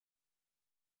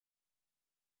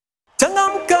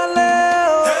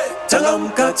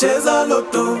Changamka cheza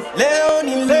loto. Leo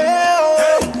ni leo.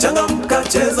 Changamka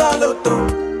cheza loto.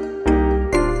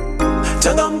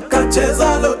 Changamka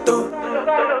cheza loto.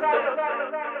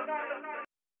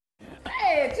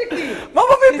 Chiki.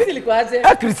 Mambo vipi? Ilikuaje?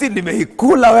 Christine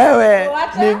nimeikula wewe.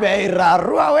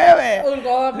 Nimeirarua wewe.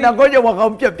 Na ngoja mwaka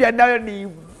mpya pia nayo ni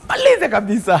malize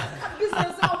kabisa.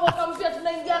 Kabisa mwaka mpya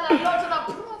tunaingia na loto na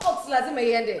promobox lazima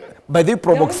iende. By the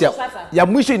promobox ya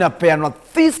mwisho inapeanwa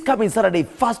this coming Saturday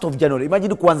 1st of January.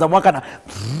 Imagine kuanza mwaka na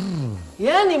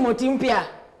yani moti mpya.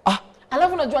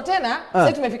 Alafu unajua tena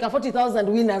sasa tumefika 40,000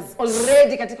 winners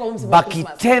already katika Homes baki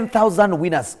 10,000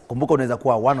 winners. Kumbuka unaweza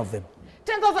kuwa one of them.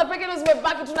 10,000 pekee ndio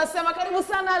zimebaki, tunasema karibu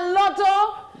sana Lotto.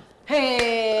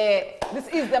 Hey,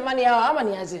 this is the money hour ama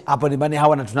ni aje? Hapo ni money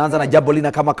hour na tunaanza na jambo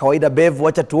lina kama kawaida. Bev,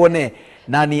 wacha tuone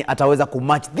nani ataweza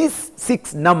kumatch these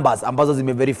 6 numbers ambazo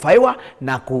zimeverifywa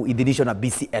na kuidhinishwa na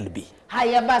BCLB.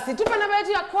 Haya basi, tupe namba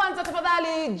yetu ya kwanza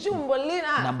tafadhali, Jumbo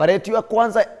Lina. Namba yetu ya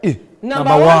kwanza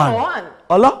number 1.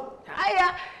 Ala?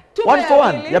 Haya, tupe 1 for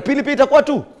 1. Ya pili pia itakuwa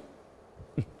 2.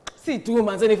 Si tu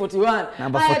manzeni 41.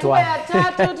 Number 41. Ya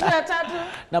tatu.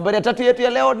 Namba ya tatu yetu ya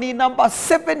leo ni number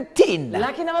 17.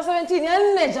 Lucky number 17 ya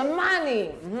 4 jamani.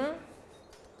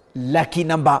 Lucky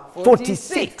number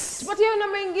 46. Tupatie hiyo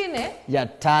namba nyingine. Ya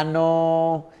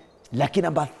 5. Lucky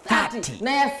number 30.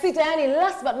 Na ya 6 yani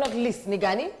last but not least ni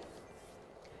gani?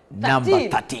 Number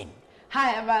 13.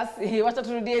 Haya basi, wacha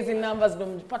turudie hizi numbers ndio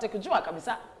mpate kujua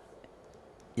kabisa.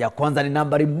 Ya kwanza ni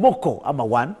nambari moko ama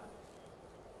 1.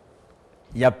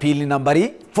 Ya pili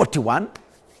nambari 41.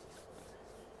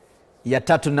 Ya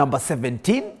tatu number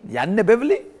 17. Ya 4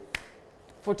 Beverly.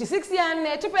 46 ya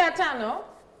 4, tupe ya 5.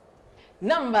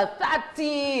 Number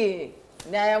 30.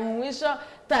 Na ya mwisho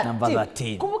 13. Number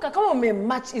 13. Kumbuka kama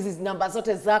umematch hizi namba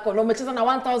zote zako na umecheza na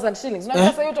 1,000 shillings. Unajua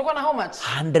sasa hiyo utakuwa na how much?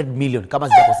 100 million kama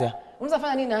sijakosea. Unaweza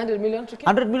fanya nini na 100 million Tricky?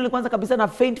 100 million kwanza kabisa na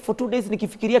faint for 2 days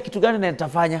nikifikiria kitu gani na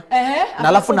nitafanya. Na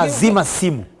alafu nazima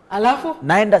simu. Alafu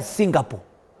naenda Singapore.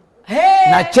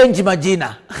 Na change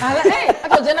majina.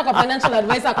 Hata jana kwa financial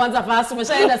advisor kwanza first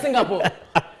umeshaenda Singapore.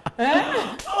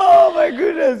 Oh my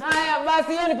goodness. Haya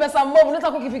basi hiyo ni pesa mob.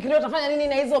 Unaweza kukifikiria utafanya nini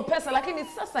na hizo pesa, lakini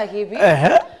sasa hivi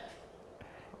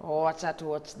watch to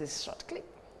watch this short clip.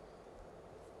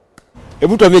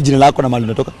 Hebu tuambie jina lako na mahali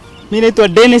unatoka. Mimi naitwa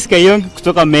Dennis Kayongi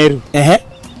kutoka Meru.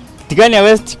 Tikani ya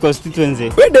West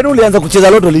constituency. Wewe ndio ulianza kucheza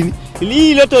loto lini?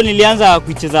 Hii loto nilianza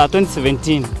kucheza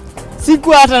 2017. Siku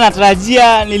hata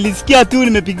natarajia, nilisikia tu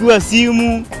nimepigiwa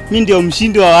simu, mimi ndio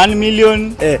mshindi wa 1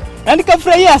 million. Na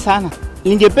nikafurahia sana.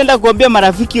 Ningependa kuambia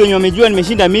marafiki wenye wamejua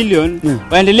nimeshinda milioni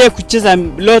waendelee kucheza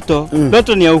loto.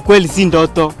 Loto ni ya ukweli, si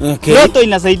ndoto. Loto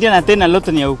inasaidia na tena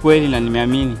loto ni ya ukweli na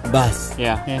nimeamini. Basi.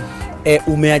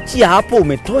 Umeachia hapo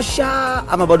umetosha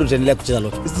ama bado utaendelea kucheza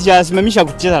loto? Sijasimamisha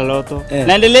kucheza loto.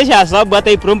 Naendelea sababu hata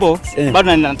hii promo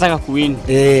bado nataka kuwin.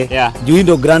 Juu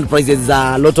ndio grand prizes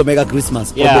za Lotto Mega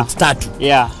Christmas Probox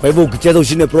 3. Kwa hivyo ukicheza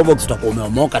ushinde Probox utakuwa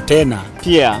umeomoka tena.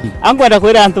 Pia angu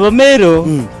atakwenda Antomero.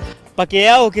 Pake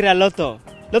yao kila loto.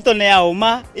 Loto ne yao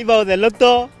ma iba the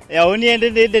loto ya oni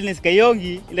ende Dennis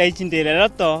Kayongi ila ichindele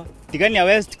loto. Tikani ya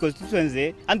West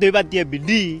constituency ando iba tie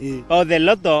bidii kwa the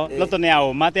loto ne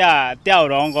yao ma tia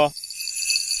urongo.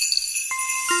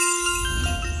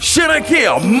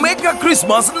 Sherekea Mega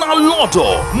Christmas na Lotto.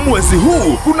 Mwezi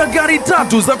huu kuna gari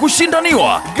 3 za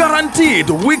kushindaniwa, guaranteed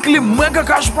weekly mega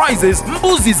cash prizes,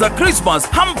 mbuzi za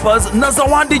Christmas, hampers na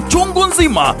zawadi chungu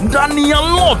nzima ndani ya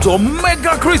Lotto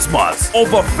Mega Christmas.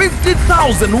 Over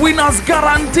 50,000 winners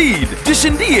guaranteed.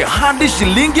 Jishindie hadi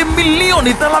shilingi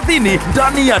milioni 30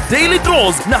 ndani ya daily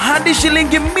draws na hadi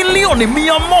shilingi milioni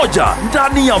 100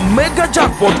 ndani ya mega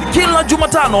jackpot kila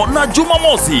Jumatano na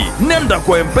Jumamosi. Nenda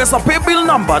kwa Mpesa PIN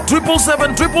number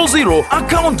 77700,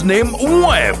 account name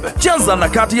WEB. Cheza na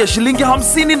kati ya shilingi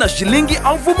 50 na shilingi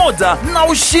 1000 na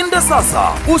ushinde sasa.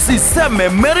 Usiseme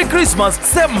Merry Christmas,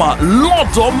 sema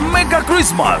Lotto Mega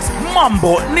Christmas.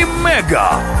 Mambo ni mega.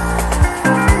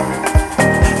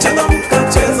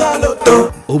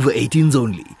 Over 18s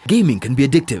only. Gaming can be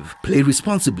addictive. Play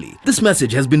responsibly. This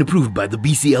message has been approved by the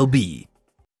BCLB.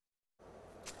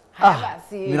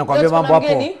 Mimi nakwambia mambo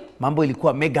hapo. Mambo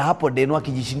ilikuwa mega hapo, Deno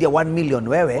akijishindia 1 million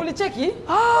wewe. Ulicheki?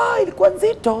 Ilikuwa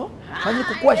nzito. Kwani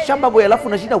kukua shamba boy alafu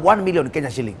unashinda 1 million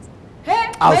Kenya shillings.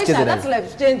 That's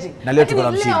life changing. Na leo tuko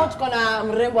na mshindi. Leo tuko na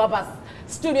mrembo hapa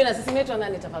studio na sisi neto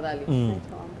nani tafadhali?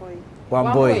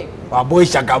 Wambui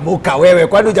shakamuka wewe.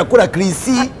 Kwani hujakula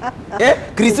Krisi?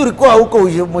 Krisi ulikuwa huko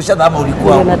mshada ama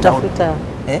ulikuwa? Ndio natafuta.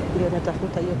 Ndio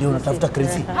natafuta hiyo. Ndio unatafuta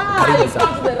Krisi. Karibu sana.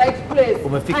 To the right place.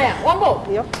 Umefika. Haya, Wambo.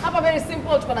 Hapa very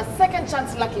simple, tuko na second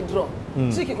chance lucky draw.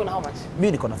 Triki kuna how much?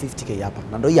 Mimi niko na 50k hapa.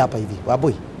 Na ndio hii hapa hivi.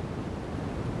 Wambui.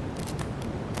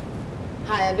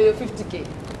 Haya ndio 50k.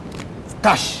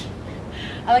 Cash.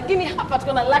 Lakini hapa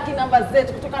tuko na lucky numbers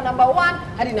zetu kutoka number 1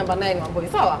 hadi number 9 Wambui.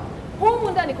 Sawa?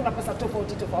 Humu ndani kuna pesa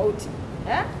tofauti tofauti.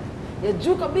 Ya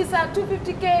juu kabisa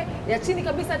 250k, ya chini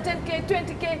kabisa 10k,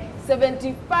 20k,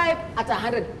 75 hata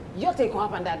 100. Yote iko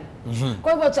hapa ndani.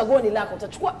 Kwa hivyo chaguo ni lako.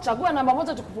 Chagua namba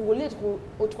moja tukufungulie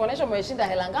tukuonesha umeshinda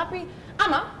hela ngapi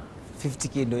ama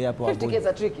 50k ndio hapo Wambui. 50k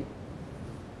za tricky.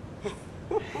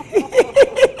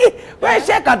 Wewe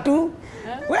cheka tu.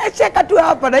 Wewe cheka tu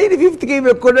hapa na hii 50k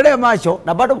imekodolea macho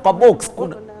na bado kwa box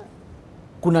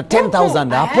kuna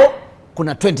 10,000 hapo,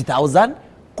 kuna 20,000,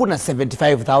 kuna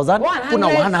 75,000, kuna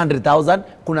 100,000,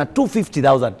 kuna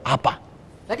 250,000 hapa.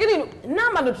 Lakini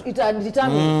namba ndo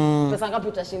itadetermine pesa ngapi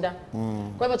utashinda.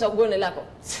 Kwa hivyo chaguo ni lako.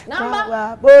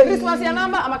 Namba Christmas ya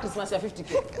namba ama Christmas ya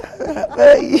 50k.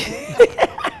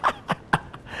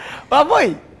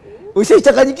 Wambui,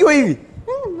 usichanganyikiwa hivi?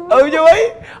 Haujawahi?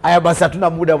 Haya basi hatuna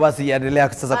muda basi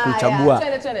endelea sasa kuchagua.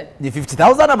 Twende. Ni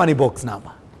 50,000 ama ni box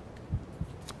number?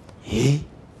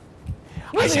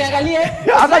 Niangalie.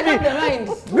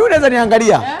 Mimi unaweza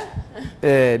niangalia?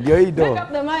 Ndio hii ndo. Make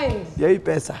up the mind. Ndio hii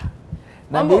pesa.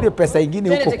 Na ndio ile pesa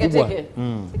nyingine huko kubwa.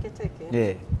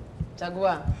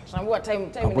 Chagua time.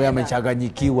 Hapo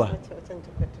yamechanganyikiwa.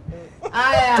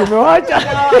 Haya. Tumewacha.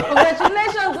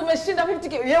 Congratulations umeshinda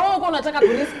 50k. Wewe uko unataka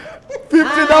kurisk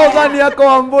 50,000 yako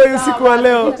Wambui usiku wa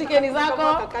leo. 50k ni zako.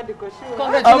 Hapo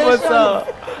Congratulations. sawa.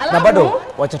 Na bado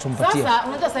wacha tumpatie. Sasa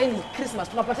unajua sasa ni Christmas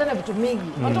tunapatana vitu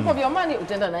mingi. Watoto vya amani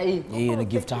utaenda na hii. Hii ni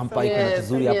gift hamper iko na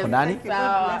kizuri hapo ndani.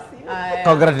 Sawa.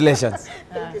 Congratulations.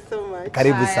 Thank you so much.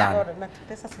 Karibu sana.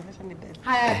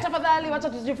 Haya, tafadhali wacha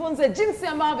tujifunze jinsi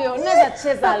ambavyo unaweza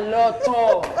cheza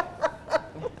loto.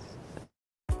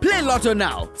 Play Lotto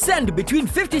now. Send between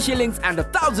 50 shillings and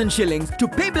 1,000 shillings to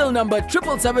paybill number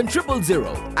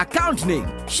 77700. Account name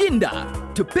Shinda.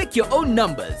 To pick your own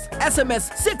numbers,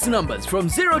 SMS 6 numbers from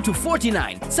 0 to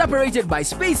 49, separated by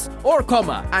space or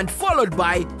comma, and followed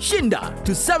by Shinda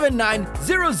to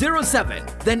 79007.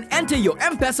 Then enter your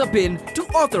Mpesa PIN to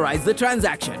authorize the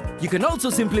transaction. You can also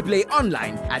simply play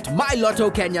online at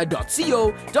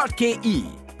mylottokenya.co.ke.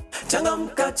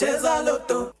 Changamka cheza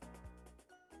loto.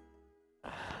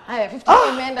 Haya 50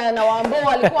 imeenda na Wambui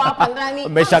walikuwa hapa ndani.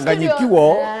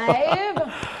 Umechanganyikiwa.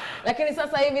 Lakini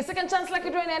sasa hivi second chance lucky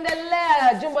draw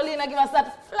inaendelea. Jumbo lina give us that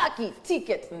lucky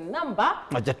ticket number.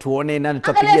 Acha tuone nani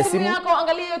tutapigia simu.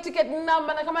 Angalia hiyo ticket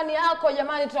number na kama ni yako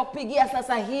jamani tutakupigia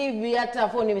sasa hivi hata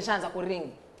phone imeshaanza kuring.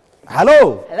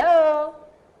 Hello. Hello.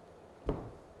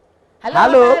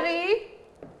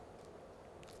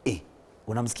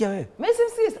 Unamsikia wewe? Mimi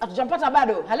simsikii, hatujampata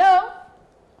bado. Hello.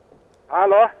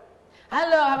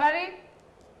 Habari?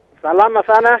 Salama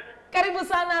sana. Karibu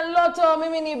sana Lotto.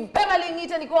 Mimi ni Beverly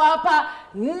Ngita, niko hapa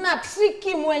na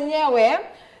Tricky mwenyewe.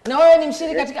 Na wewe ni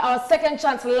mshiriki katika our second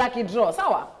chance lucky draw,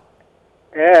 sawa?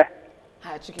 Haya,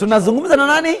 Tricky. Tunazungumza na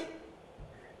nani?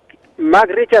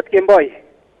 Richard Kemboi.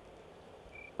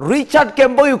 Richard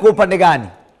Kemboi uko upande gani?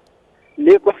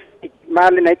 Niko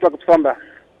mahali naitwa Kipsombe.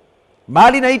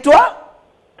 Mahali naitwa?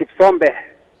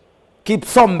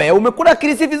 Kipsombe. Umekula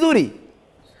kirisi vizuri?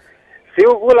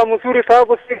 Sikukula mzuri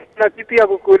sababu sina kitu ya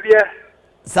kukulia.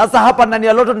 Sasa hapa ndani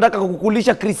ya Lotto nataka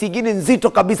kukulisha kirisi nyingine nzito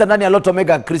kabisa ndani ya Lotto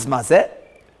Mega Christmas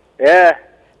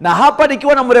Na hapa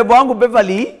nikiwa na mrembo wangu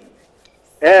Beverly.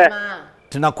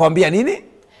 Tunakuambia nini?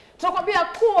 Tunakwambia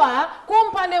kuwa kwa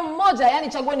upande mmoja, yani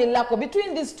chaguo ni lako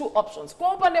between these two options.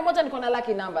 Kwa upande mmoja niko na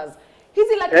lucky numbers.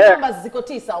 Hizi lucky numbers ziko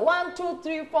 9. 1 2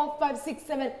 3 4 5 6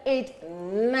 7 8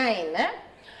 9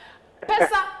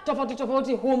 Pesa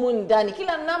tofauti humu ndani.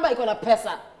 Kila namba iko na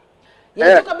pesa.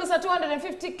 Ya juu kabisa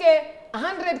 250k,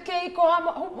 100k iko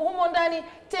humu ndani,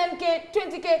 10k,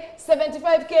 20k,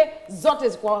 75k zote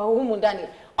ziko humu ndani.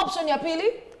 Option ya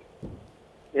pili?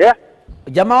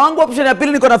 Jamaa wangu option ya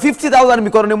pili niko na 50,000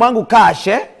 mikononi mwangu cash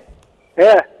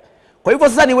Kwa hivyo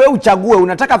sasa ni wewe uchague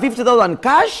unataka 50,000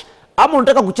 cash ama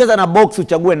unataka kucheza na box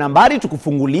uchague nambari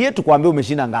tukufungulie tukuambie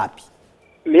umeshinda ngapi.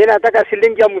 Mimi nataka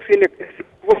shilingi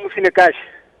 50 cash.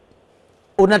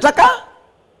 Unataka?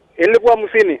 Ilikuwa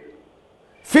 50.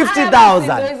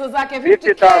 50,000. Hizo zake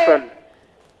 50,000.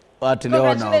 Watu leo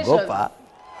wanaogopa.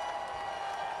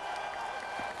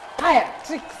 Haya,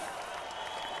 tricks.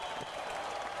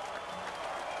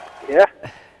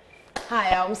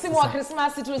 Haya, msimu wa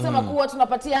Christmas tulisema kuwa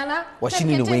tunapatiana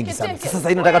washindi ni wengi sana. Sasa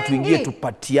hivi nataka tuingie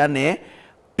tupatiane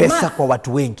pesa kwa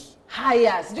watu wengi.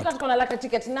 Haya, sijui kama tuko na lucky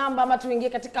ticket number ama tuingie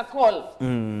katika call.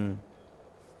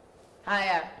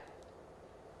 Haya.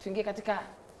 Tuingie katika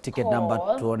ticket number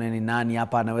tuone ni nani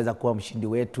hapa anaweza kuwa mshindi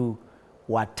wetu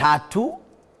wa 3.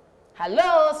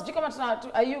 Hello, sijui kama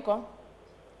ayuko.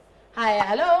 Haya,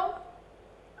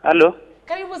 hello.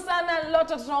 Karibu sana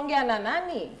Lotto, tunaongea na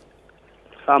nani?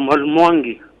 Samuel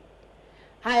Mwangi.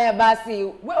 Haya basi,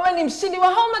 wewe ni mshindi wa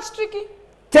how much Tricky?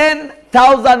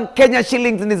 10,000 Kenya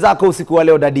shillings ni zako usiku wa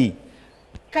leo dadi.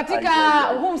 Katika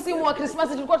huu msimu wa Christmas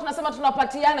tulikuwa tunasema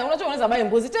tunapatiana. Unajua unaweza buy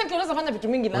mbuzi, 10K unaweza fanya vitu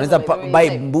mingi nazo. Unaweza buy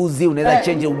mbuzi, unaweza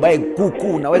change ubuy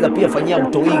kuku, unaweza pia fanyia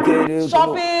mtoi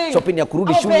shopping ya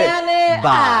kurudi shule.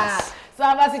 Bas.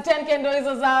 Sawa basi 10K ndio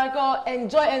hizo zako.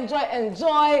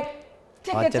 Enjoy.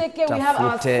 Take. We have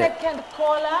our second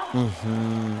caller.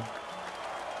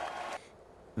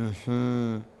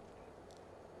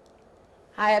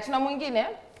 Haya, tuna mwingine.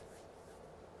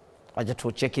 Acha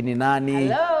tucheki ni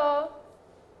nani.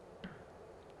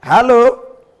 Hello.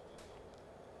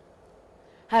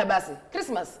 Haya basi,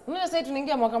 Christmas. Unajua sasa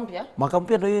tunaingia mwaka mpya? Mwaka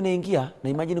mpya ndio hiyo inaingia, na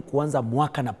imagine kuanza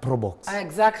mwaka na Probox.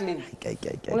 Exactly.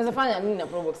 Unaweza fanya nini na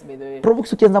Probox by the way?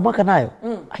 Probox ukianza mwaka nayo?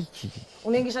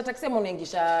 Unaingisha taxi ama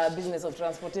unaingisha business of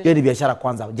transportation? Hiyo ni biashara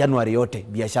kwanza, January yote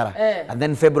biashara. And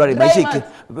then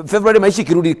February maisha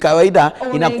kirudi kawaida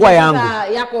inakuwa yangu.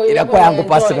 Inakuwa yangu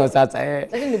personal sasa.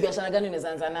 Lakini ni biashara gani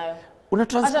unaweza anza nayo? Una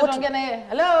transport. Acha tuongee na yeye.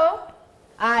 Hello.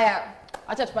 Haya.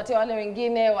 Acha tupatie wale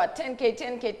wengine wa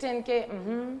 10K.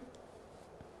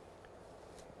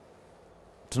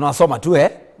 Tunawasoma tu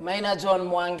Maina John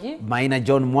Mwangi. Maina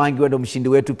John Mwangi wewe ndo mshindi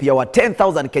wetu pia wa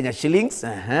 10,000 Kenya shillings.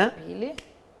 Pili.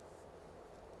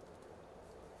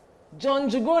 John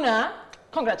Njuguna,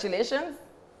 congratulations.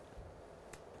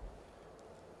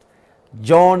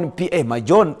 John P. My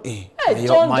John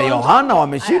Yohana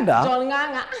wameshinda. John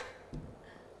Nganga.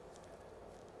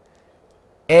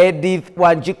 Edith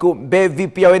Wanjiku Bevi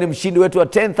pia wewe ni mshindi wetu wa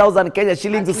 10,000 Kenya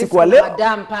shillings usiku wa leo.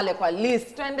 Madam pale kwa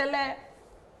list. Tuendelee.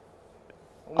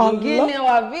 Mwingine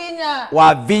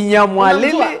Wavinya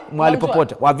Mwalili, Mwali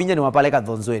popote. Wavinya ni wapale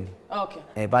Kadhonzweni.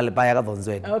 Okay. Pale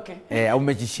Kadhonzweni. Okay. Au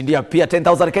umejishindia pia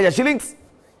 10,000 Kenya shillings.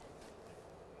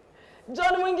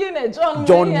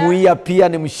 John Muia pia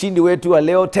ni mshindi wetu wa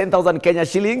leo 10,000 Kenya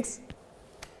shillings.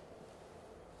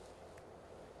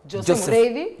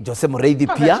 Jose Muriithi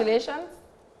pia. Congratulations.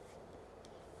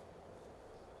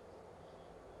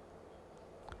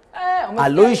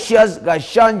 Aloysius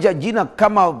Gashanja, jina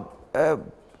kama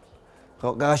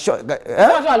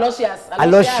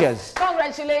Aloysius.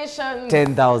 Congratulations.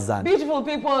 10,000. Beautiful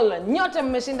people, nyote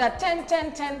mmeshinda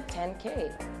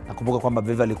 10K. Nakumbuka kwamba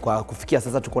Vivi alikuwa kufikia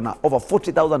sasa tuko na over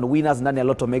 40,000 winners ndani ya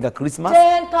Lotto Mega Christmas.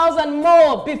 10,000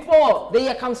 more before the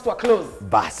year comes to a close.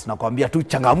 Bas, nakwambia tu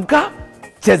changamka,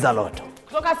 cheza Lotto.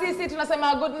 Kutoka sisi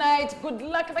tunasema good night, good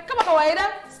luck. Na kama kawaida,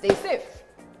 stay safe.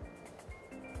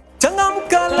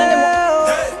 Changamka leo,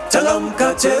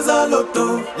 changamka cheza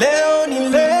Lotto. Leo ni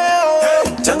leo,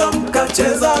 changamka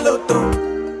cheza Lotto.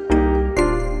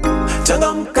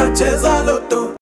 Changamka cheza Lotto.